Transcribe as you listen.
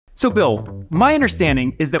So Bill, my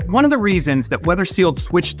understanding is that one of the reasons that Weatherseal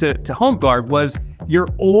switched to HomeGuard was your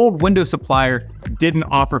old window supplier didn't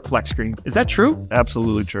offer FlexScreen. Is that true?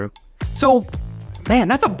 Absolutely true. So, man,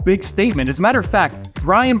 that's a big statement. As a matter of fact,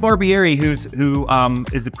 Brian Barbieri, who is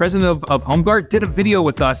the president of HomeGuard, did a video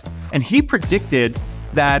with us, and he predicted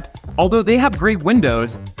that although they have great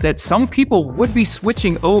windows, that some people would be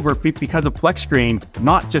switching over because of FlexScreen,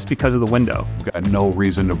 not just because of the window. We've got no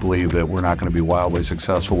reason to believe that we're not going to be wildly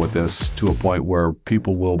successful with this to a point where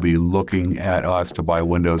people will be looking at us to buy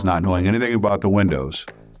windows, not knowing anything about the windows,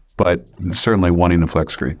 but certainly wanting the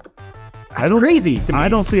FlexScreen. That's crazy to me. I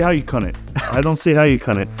don't see how you couldn't. I don't see how you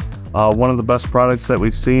couldn't. One of the best products that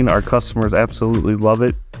we've seen. Our customers absolutely love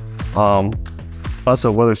it. Us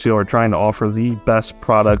at Weatherseal are trying to offer the best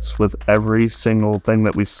products with every single thing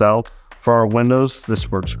that we sell. For our windows,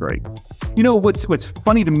 this works great. You know, what's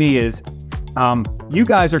funny to me is you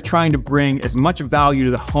guys are trying to bring as much value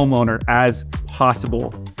to the homeowner as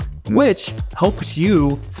possible, which helps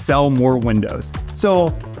you sell more windows.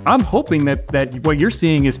 So I'm hoping that what you're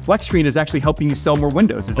seeing is FlexScreen is actually helping you sell more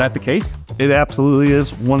windows. Is that the case? It absolutely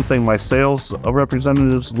is. One thing my sales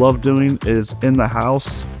representatives love doing is in the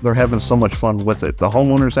house, they're having so much fun with it. The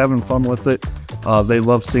homeowner's having fun with it. They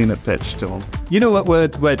love seeing it pitched to them. You know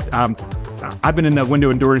what I've been in the window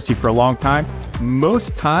and door industry for a long time.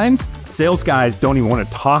 Most times, sales guys don't even want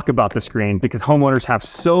to talk about the screen because homeowners have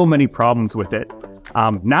so many problems with it.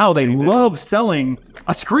 Now they love selling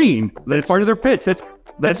a screen that's part of their pitch.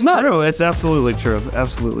 That's nuts. True. It's absolutely true.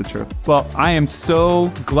 Absolutely true. Well, I am so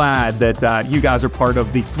glad that you guys are part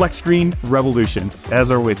of the FlexScreen revolution.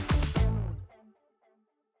 As are we.